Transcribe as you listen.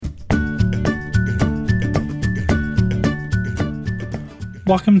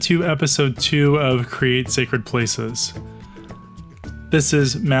Welcome to episode 2 of Create Sacred Places. This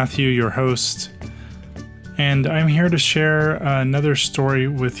is Matthew, your host, and I'm here to share another story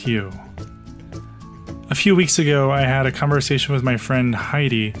with you. A few weeks ago, I had a conversation with my friend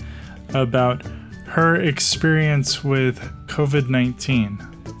Heidi about her experience with COVID-19.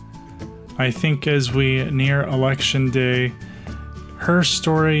 I think as we near Election Day, her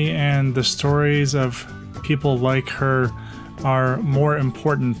story and the stories of people like her are more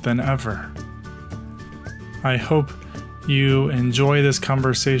important than ever. I hope you enjoy this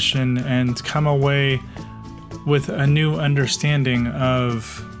conversation and come away with a new understanding of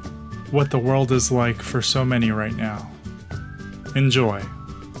what the world is like for so many right now. Enjoy.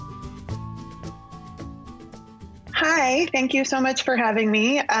 Hi, thank you so much for having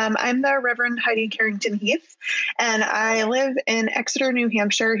me. I'm the Reverend Heidi Carrington Heath, and I live in Exeter, New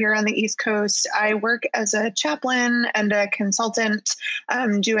Hampshire, here on the East Coast. I work as a chaplain and a consultant,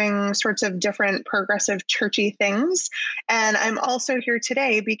 doing sorts of different progressive churchy things. And I'm also here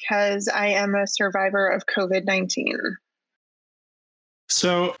today because I am a survivor of COVID-19.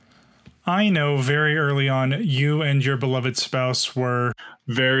 So, I know very early on, you and your beloved spouse were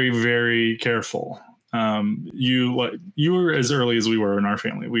very, very careful. You were as early as we were in our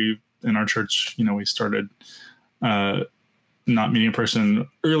family. We, in our church, we started not meeting in person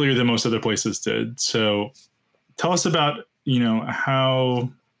earlier than most other places did. So tell us about, how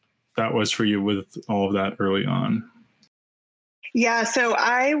that was for you with all of that early on. Yeah, so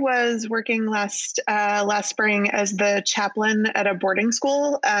I was working last spring as the chaplain at a boarding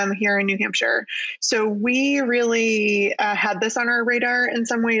school here in New Hampshire. So we really had this on our radar in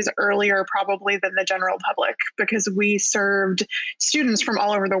some ways earlier probably than the general public because we served students from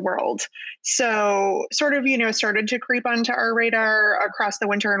all over the world. So sort of, started to creep onto our radar across the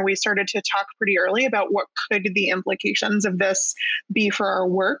winter, and we started to talk pretty early about what could the implications of this be for our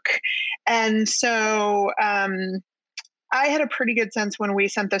work. And so I had a pretty good sense when we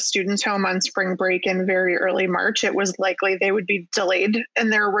sent the students home on spring break in very early March, it was likely they would be delayed in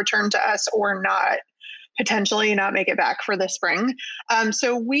their return to us or potentially not make it back for the spring.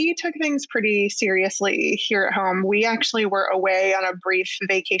 So we took things pretty seriously here at home. We actually were away on a brief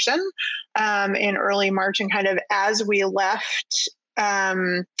vacation in early March, and kind of as we left,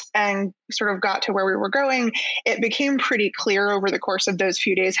 and sort of got to where we were going, it became pretty clear over the course of those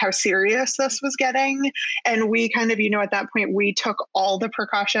few days how serious this was getting. And we kind of, at that point, we took all the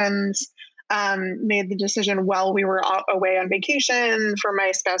precautions, made the decision while we were away on vacation for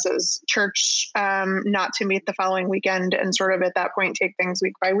my spouse's church, not to meet the following weekend, and sort of at that point take things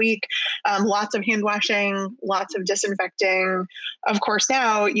week by week. Lots of hand washing, lots of disinfecting. Of course,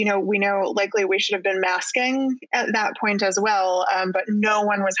 now, we know likely we should have been masking at that point as well, but no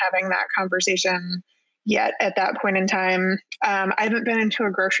one was having that conversation yet at that point in time. I haven't been into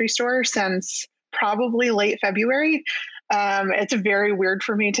a grocery store since probably late February. It's very weird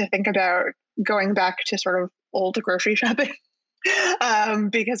for me to think about going back to sort of old grocery shopping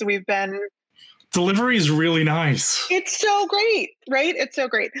because we've been... Delivery is really nice. It's so great, right? It's so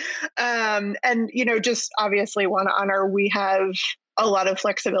great. And, just obviously want to honor, we have a lot of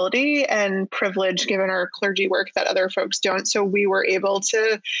flexibility and privilege given our clergy work that other folks don't. So we were able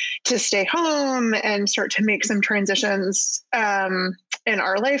to stay home and start to make some transitions in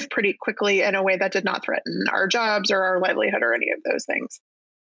our life pretty quickly in a way that did not threaten our jobs or our livelihood or any of those things.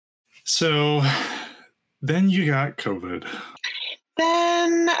 So then you got COVID.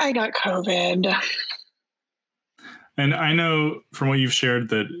 Then I got COVID. And I know from what you've shared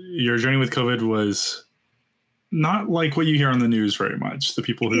that your journey with COVID was not like what you hear on the news very much. The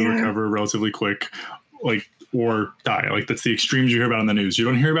people who recover relatively quick, or die. That's the extremes you hear about on the news. You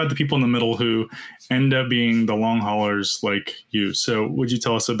don't hear about the people in the middle who end up being the long haulers like you. So would you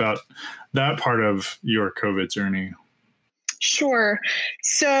tell us about that part of your COVID journey? Sure.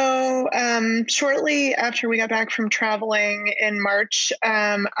 So shortly after we got back from traveling in March,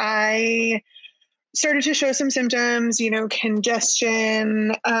 I started to show some symptoms,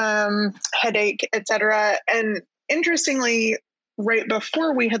 congestion, headache, etc. And interestingly, right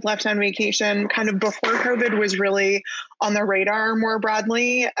before we had left on vacation, kind of before COVID was really on the radar more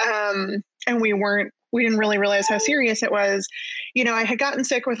broadly, and we didn't really realize how serious it was. I had gotten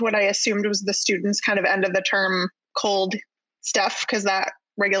sick with what I assumed was the students' kind of end of the term cold stuff, because that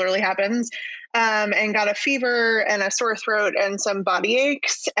regularly happens, and got a fever and a sore throat and some body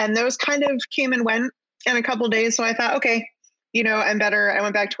aches. And those kind of came and went in a couple of days. So I thought, okay, I'm better. I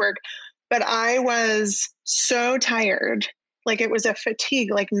went back to work, but I was so tired. It was a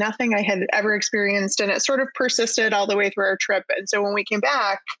fatigue, like nothing I had ever experienced. And it sort of persisted all the way through our trip. And so when we came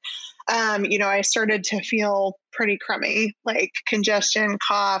back, I started to feel pretty crummy, like congestion,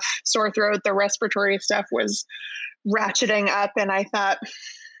 cough, sore throat. The respiratory stuff was ratcheting up. And I thought,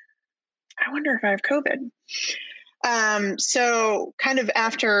 I wonder if I have COVID. So kind of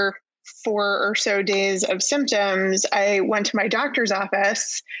after 4 or so days of symptoms, I went to my doctor's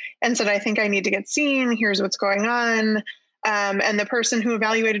office and said, I think I need to get seen. Here's what's going on. And the person who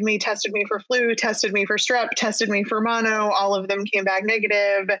evaluated me tested me for flu, tested me for strep, tested me for mono. All of them came back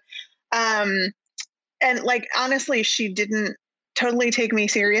negative. And like, honestly, she didn't totally take me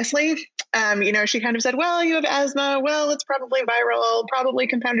seriously. She kind of said, well, you have asthma. Well, it's probably viral, probably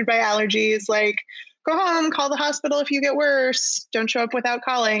compounded by allergies. Like, go home, call the hospital if you get worse. Don't show up without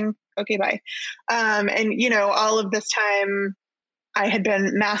calling. Okay, bye. All of this time I had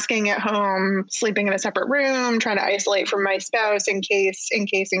been masking at home, sleeping in a separate room, trying to isolate from my spouse in case.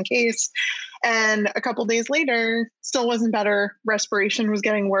 And a couple days later, still wasn't better. Respiration was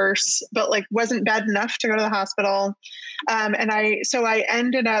getting worse, but like wasn't bad enough to go to the hospital. So I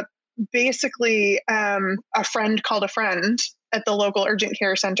ended up basically, a friend called a friend at the local urgent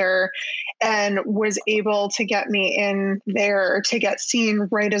care center and was able to get me in there to get seen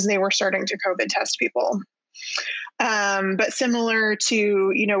right as they were starting to COVID test people. But similar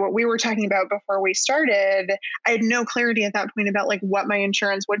to, what we were talking about before we started, I had no clarity at that point about like what my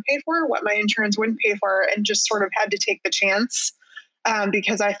insurance would pay for, what my insurance wouldn't pay for, and just sort of had to take the chance,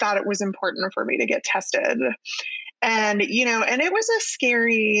 because I thought it was important for me to get tested. And, and it was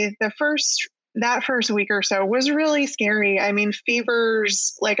that first week or so was really scary. I mean,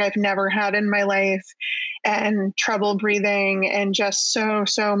 fevers like I've never had in my life, and trouble breathing, and just so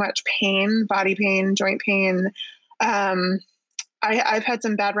much pain, body pain, joint pain. I've had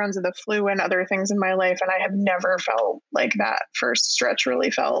some bad runs of the flu and other things in my life, and I have never felt like that first stretch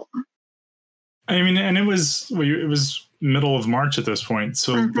really felt. I mean, and it was middle of March at this point.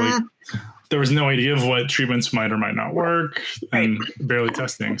 So like there was no idea of what treatments might or might not work, and barely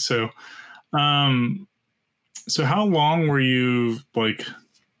testing. So, so how long were you like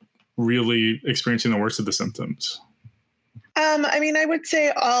really experiencing the worst of the symptoms? I would say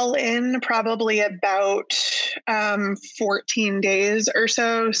all in probably about 14 days or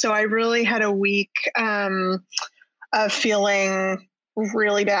so. So I really had a week of feeling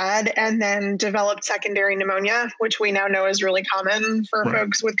really bad, and then developed secondary pneumonia, which we now know is really common for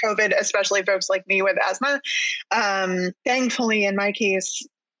folks with COVID, especially folks like me with asthma. Thankfully, in my case,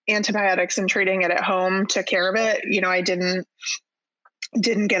 antibiotics and treating it at home took care of it. I didn't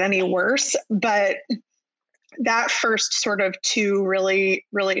get any worse, but that first sort of 2 really,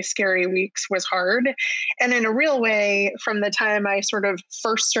 really scary weeks was hard. And in a real way, from the time I sort of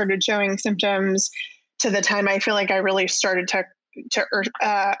first started showing symptoms to the time I feel like I really started to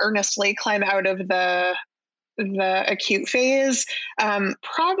earnestly climb out of the acute phase,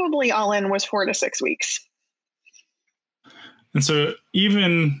 probably all in was 4 to 6 weeks. And so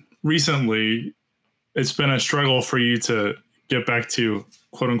even recently, it's been a struggle for you to get back to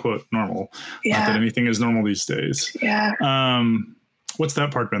quote unquote normal. Yeah. Not that anything is normal these days. Yeah. What's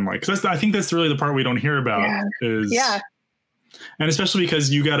that part been like? Because I think that's really the part we don't hear about. And especially because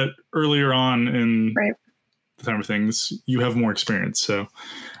you got it earlier on in the time of things, you have more experience. So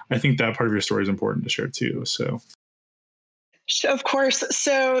I think that part of your story is important to share too. So. Of course.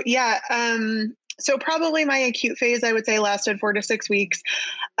 So so probably my acute phase, I would say, lasted 4 to 6 weeks.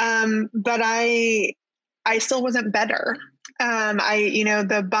 But I still wasn't better.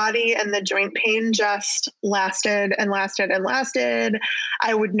 The body and the joint pain just lasted and lasted and lasted.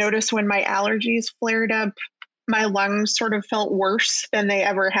 I would notice when my allergies flared up, my lungs sort of felt worse than they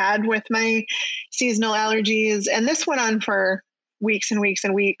ever had with my seasonal allergies. And this went on for weeks and weeks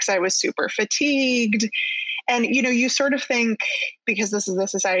and weeks. I was super fatigued. And, you sort of think, because this is the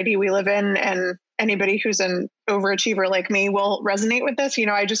society we live in, and anybody who's an overachiever like me will resonate with this.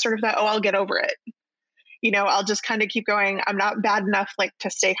 I just sort of thought, I'll get over it. I'll just kind of keep going. I'm not bad enough like to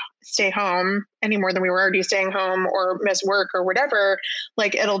stay home any more than we were already staying home, or miss work or whatever.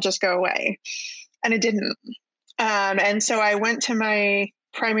 Like, it'll just go away. And it didn't. And so I went to my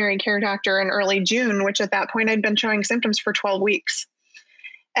primary care doctor in early June, which at that point I'd been showing symptoms for 12 weeks.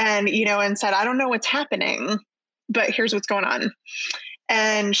 And, and said, I don't know what's happening, but here's what's going on.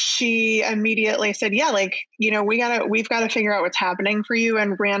 And she immediately said, yeah, we've got to figure out what's happening for you,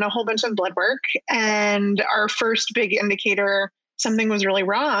 and ran a whole bunch of blood work. And our first big indicator something was really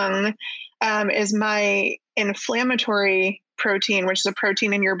wrong is my inflammatory protein, which is a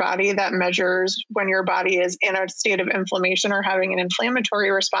protein in your body that measures when your body is in a state of inflammation or having an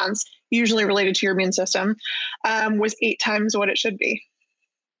inflammatory response, usually related to your immune system, was 8 times what it should be.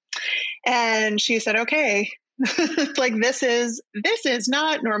 And she said, okay, Like this is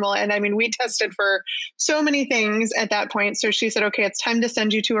not normal. And I mean, we tested for so many things at that point. So she said, okay, it's time to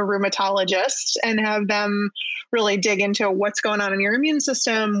send you to a rheumatologist and have them really dig into what's going on in your immune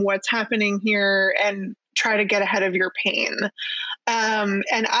system, what's happening here, and try to get ahead of your pain.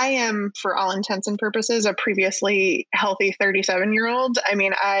 And I am, for all intents and purposes, a previously healthy 37-year-old. I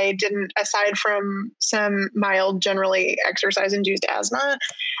mean, I didn't, aside from some mild, generally exercise-induced asthma,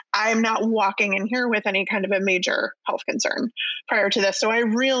 I'm not walking in here with any kind of a major health concern prior to this. So I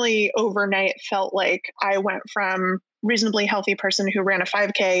really overnight felt like I went from reasonably healthy person who ran a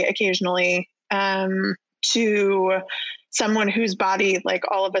 5K occasionally to someone whose body, like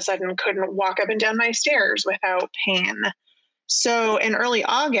all of a sudden, couldn't walk up and down my stairs without pain. So in early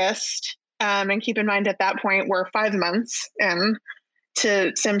August, and keep in mind at that point, we're 5 months in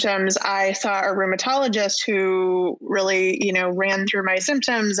to symptoms, I saw a rheumatologist who really, ran through my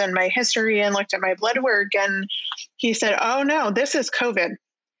symptoms and my history and looked at my blood work. And he said, oh no, this is COVID.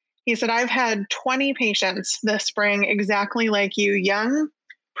 He said, I've had 20 patients this spring, exactly like you, young,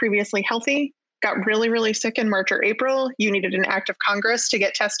 previously healthy, got really, really sick in March or April. You needed an act of Congress to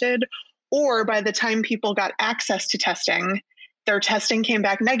get tested. Or by the time people got access to testing, their testing came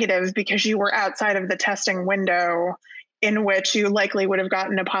back negative because you were outside of the testing window in which you likely would have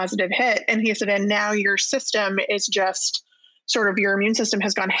gotten a positive hit. And he said, and now your system is just sort of, your immune system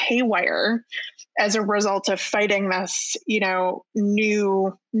has gone haywire as a result of fighting this,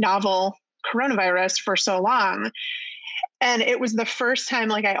 new novel coronavirus for so long. And it was the first time,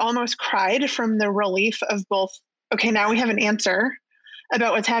 like, I almost cried from the relief of both, okay, now we have an answer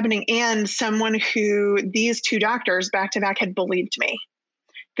about what's happening, and someone who these two doctors back to back had believed me.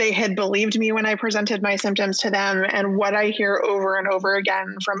 They had believed me when I presented my symptoms to them. And what I hear over and over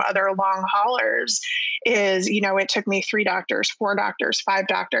again from other long haulers is, it took me 3 doctors, 4 doctors, 5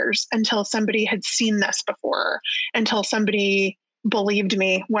 doctors until somebody had seen this before, until somebody believed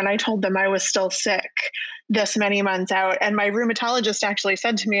me when I told them I was still sick this many months out. And my rheumatologist actually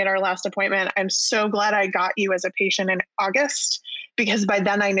said to me at our last appointment, I'm so glad I got you as a patient in August, because by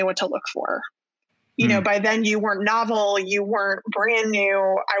then I knew what to look for. By then you weren't novel, you weren't brand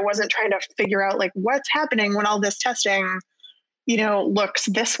new. I wasn't trying to figure out like what's happening when all this testing, looks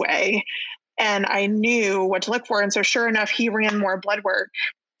this way. And I knew what to look for. And so sure enough, he ran more blood work,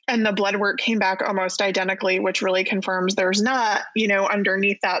 and the blood work came back almost identically, which really confirms there's not,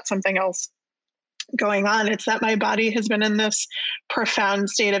 underneath that something else going on. It's that my body has been in this profound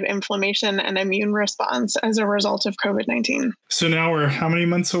state of inflammation and immune response as a result of COVID-19. So now we're how many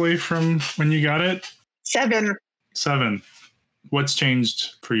months away from when you got it? 7. What's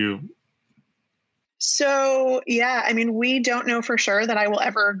changed for you? So, yeah, I mean, we don't know for sure that I will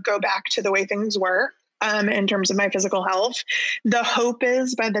ever go back to the way things were in terms of my physical health. The hope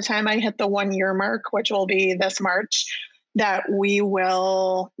is by the time I hit the 1-year mark, which will be this March, that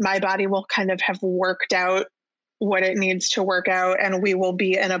my body will kind of have worked out what it needs to work out. And we will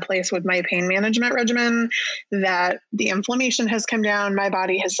be in a place with my pain management regimen that the inflammation has come down, my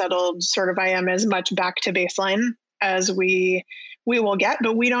body has settled, sort of I am as much back to baseline as we will get,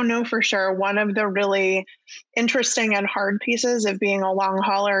 but we don't know for sure. One of the really interesting and hard pieces of being a long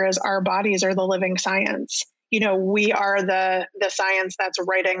hauler is our bodies are the living science. We are the science that's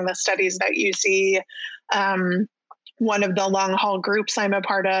writing the studies that you see. One of the long haul groups I'm a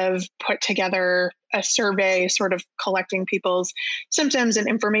part of put together a survey sort of collecting people's symptoms and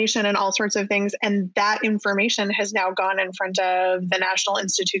information and all sorts of things. And that information has now gone in front of the National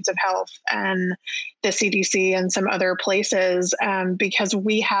Institutes of Health and the CDC and some other places because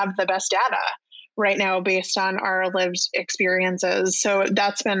we have the best data right now based on our lived experiences. So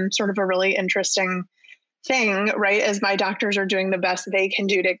that's been sort of a really interesting thing, right? As my doctors are doing the best they can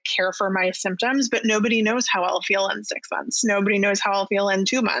do to care for my symptoms, but nobody knows how I'll feel in 6 months. Nobody knows how I'll feel in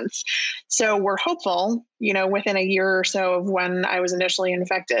 2 months. So we're hopeful, within a year or so of when I was initially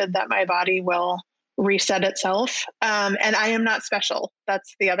infected, that my body will reset itself. And I am not special.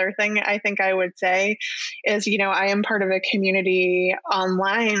 That's the other thing I think I would say is, I am part of a community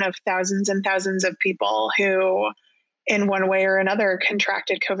online of thousands and thousands of people who in one way or another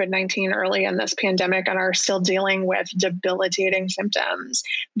contracted COVID-19 early in this pandemic and are still dealing with debilitating symptoms,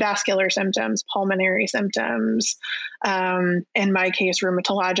 vascular symptoms, pulmonary symptoms, in my case,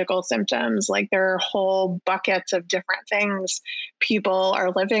 rheumatological symptoms. Like there are whole buckets of different things people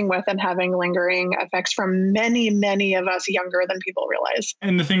are living with and having lingering effects from many, many of us younger than people realize.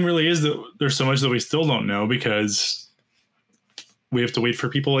 And the thing really is that there's so much that we still don't know because we have to wait for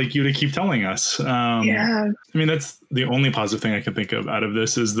people like you to keep telling us. Yeah. I mean, that's the only positive thing I can think of out of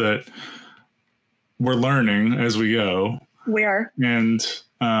this is that we're learning as we go. We are. And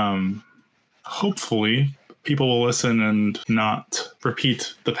hopefully people will listen and not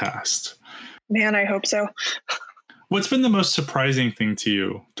repeat the past. Man, I hope so. What's been the most surprising thing to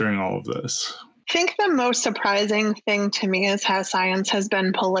you during all of this? I think the most surprising thing to me is how science has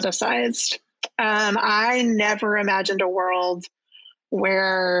been politicized. I never imagined a world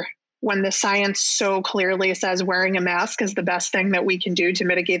where, when the science so clearly says wearing a mask is the best thing that we can do to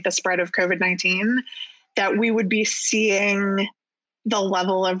mitigate the spread of COVID-19, that we would be seeing the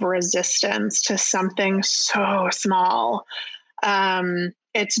level of resistance to something so small.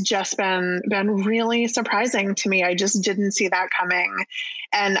 It's just been really surprising to me. I just didn't see that coming.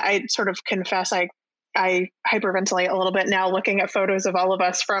 And I sort of confess, I hyperventilate a little bit now looking at photos of all of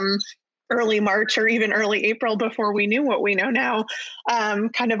us from early March or even early April before we knew what we know now,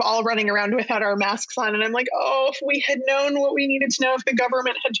 kind of all running around without our masks on. And I'm like, oh, if we had known what we needed to know, if the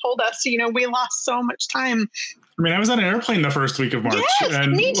government had told us, we lost so much time. I mean, I was on an airplane the first week of March. Yes,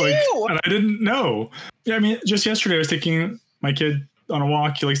 and me too. And I didn't know. Yeah, I mean, just yesterday I was taking my kid on a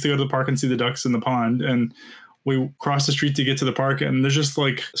walk. He likes to go to the park and see the ducks in the pond. And we crossed the street to get to the park, and there's just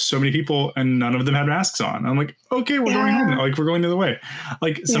like so many people and none of them had masks on. I'm like, okay, we're going home. Like, we're going the other way.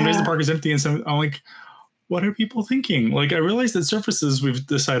 Like, some days the park is empty, and some, I'm like, what are people thinking? Like, I realize that surfaces we've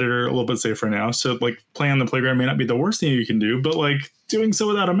decided are a little bit safer now. So like, playing on the playground may not be the worst thing you can do, but like doing so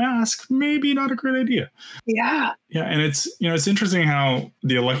without a mask, maybe not a great idea. Yeah. Yeah. And it's, it's interesting how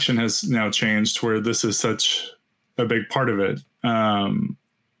the election has now changed, where this is such a big part of it.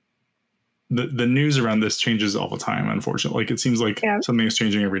 The news around this changes all the time, unfortunately. Like, it seems like something is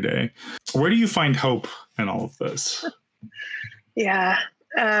changing every day. Where do you find hope in all of this? Yeah.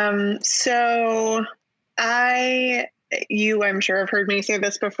 So I'm sure have heard me say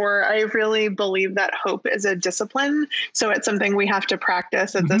this before. I really believe that hope is a discipline. So it's something we have to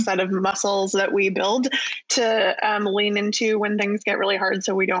practice. It's a set of muscles that we build to lean into when things get really hard,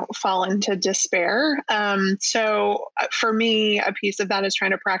 so we don't fall into despair. So for me, a piece of that is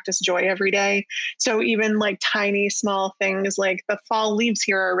trying to practice joy every day. So even like tiny, small things, like the fall leaves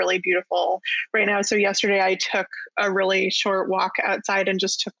here are really beautiful right now. So yesterday I took a really short walk outside and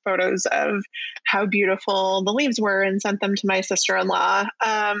just took photos of how beautiful the leaves were and sent them to my sister-in-law.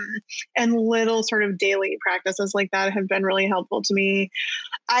 And little sort of daily practices like that have been really helpful to me.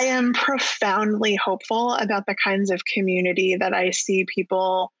 I am profoundly hopeful about the kinds of community that I see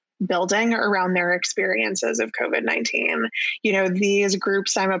people building around their experiences of COVID-19. These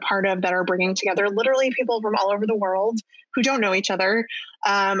groups I'm a part of that are bringing together literally people from all over the world who don't know each other,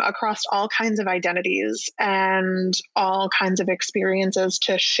 across all kinds of identities and all kinds of experiences,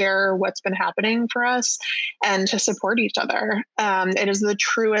 to share what's been happening for us and to support each other. It is the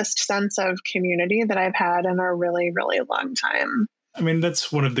truest sense of community that I've had in a really, really long time. I mean,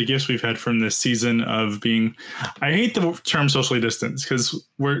 that's one of the gifts we've had from this season of being, I hate the term socially distanced, because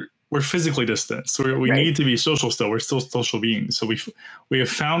we're physically distant. So we need to be social still. We're still social beings. So we have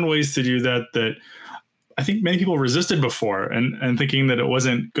found ways to do that I think many people resisted before, and thinking that it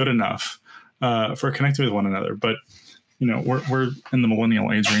wasn't good enough for connecting with one another. But, we're in the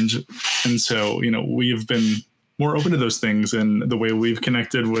millennial age range. And so, we have been more open to those things. And the way we've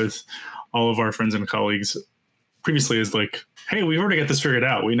connected with all of our friends and colleagues previously is like, hey, we've already got this figured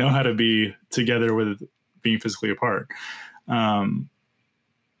out. We know how to be together with being physically apart.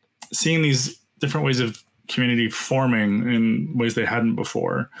 Seeing these different ways of community forming in ways they hadn't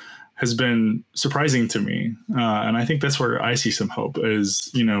before has been surprising to me. And I think that's where I see some hope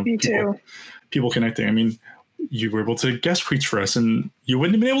is, people connecting. I mean, you were able to guest preach for us, and you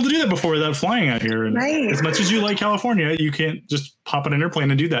wouldn't have been able to do that before without flying out here. And as much as you like California, you can't just pop on an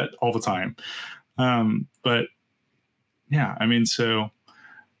airplane and do that all the time. But yeah, I mean, so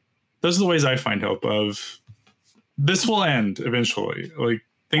those are the ways I find hope of this will end eventually. Like,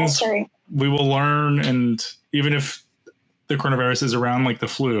 things we will learn. And even if the coronavirus is around like the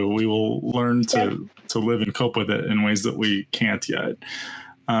flu, we will learn to live and cope with it in ways that we can't yet.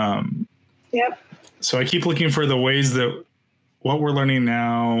 So I keep looking for the ways that what we're learning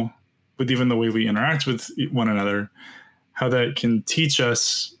now, with even the way we interact with one another, how that can teach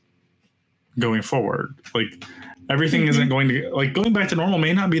us going forward. Like, everything isn't going to, like, going back to normal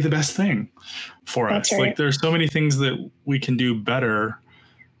may not be the best thing for us. Like, there's so many things that we can do better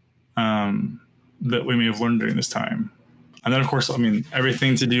that we may have learned during this time. And then, of course, I mean,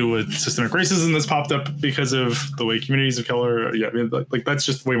 everything to do with systemic racism that's popped up because of the way communities of color. Yeah, I mean, like that's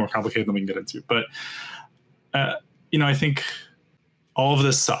just way more complicated than we can get into. But, I think all of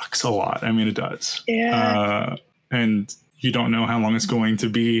this sucks a lot. I mean, it does. Yeah. And you don't know how long it's going to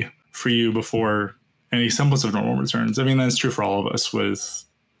be for you before any semblance of normal returns. I mean, that's true for all of us with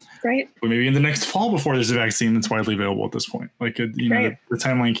maybe in the next fall before there's a vaccine that's widely available at this point. Like, the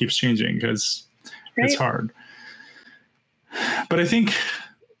timeline keeps changing because It's hard. But I think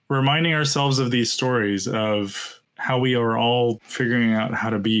reminding ourselves of these stories of how we are all figuring out how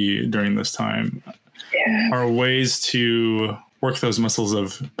to be during this time are ways to work those muscles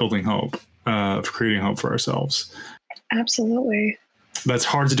of building hope, of creating hope for ourselves. Absolutely. That's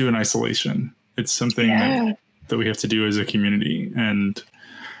hard to do in isolation. It's something that we have to do as a community. And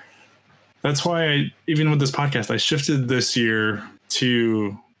that's why even with this podcast, I shifted this year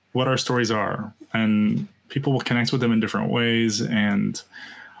to what our stories are, and people will connect with them in different ways. And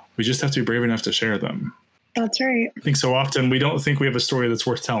we just have to be brave enough to share them. That's right. I think so often we don't think we have a story that's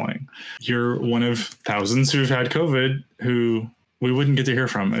worth telling. You're one of thousands who've had COVID who we wouldn't get to hear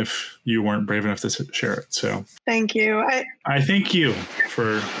from if you weren't brave enough to share it. So thank you. I thank you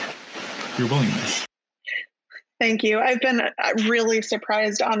for your willingness. Thank you. I've been really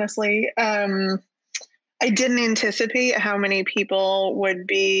surprised, honestly. I didn't anticipate how many people would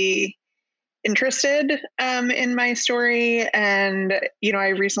be interested in my story. And, I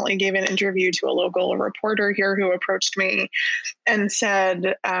recently gave an interview to a local reporter here who approached me and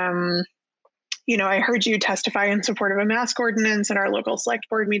said, I heard you testify in support of a mask ordinance in our local select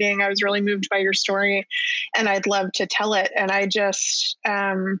board meeting. I was really moved by your story and I'd love to tell it. And I just,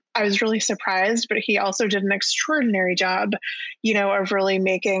 I was really surprised, but he also did an extraordinary job, of really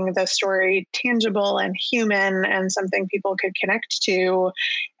making the story tangible and human and something people could connect to.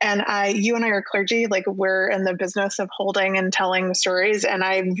 And you and I are clergy, like we're in the business of holding and telling stories. And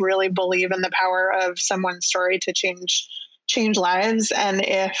I really believe in the power of someone's story to change lives. And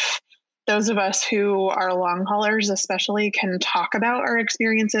if those of us who are long haulers especially can talk about our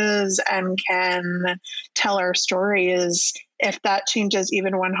experiences and can tell our stories, if that changes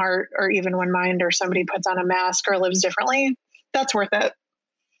even one heart or even one mind, or somebody puts on a mask or lives differently, that's worth it.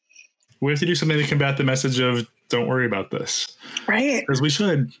 We have to do something to combat the message of don't worry about this. Right. Because we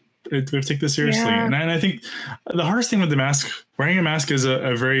should. We have to take this seriously. Yeah. And I think the hardest thing with the mask, wearing a mask is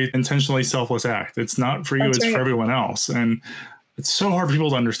a very intentionally selfless act. It's not for you, it's for everyone else. And it's so hard for people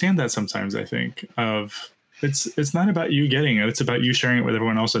to understand that sometimes, I think, it's not about you getting it. It's about you sharing it with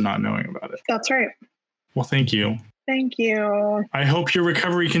everyone else and not knowing about it. That's right. Well, thank you. Thank you. I hope your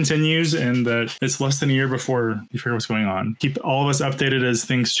recovery continues and that it's less than a year before you figure what's going on. Keep all of us updated as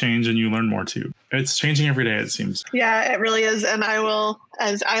things change and you learn more too. It's changing every day, it seems. Yeah, it really is. And I will,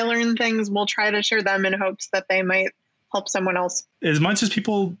 as I learn things, we'll try to share them in hopes that they might help someone else. As much as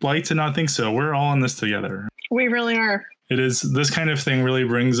people like to not think so, we're all in this together. We really are. It is, this kind of thing really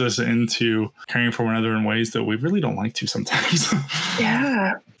brings us into caring for one another in ways that we really don't like to sometimes.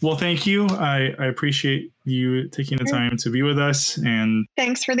 Yeah. Well, thank you. I appreciate you taking the time to be with us. And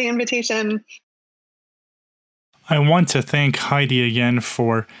thanks for the invitation. I want to thank Heidi again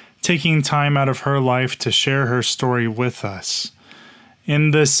for taking time out of her life to share her story with us.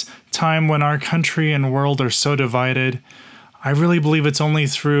 In this time when our country and world are so divided, I really believe it's only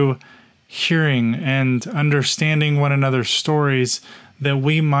through hearing and understanding one another's stories that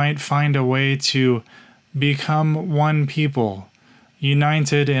we might find a way to become one people,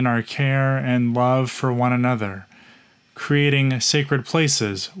 united in our care and love for one another, creating sacred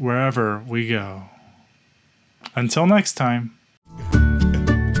places wherever we go. Until next time.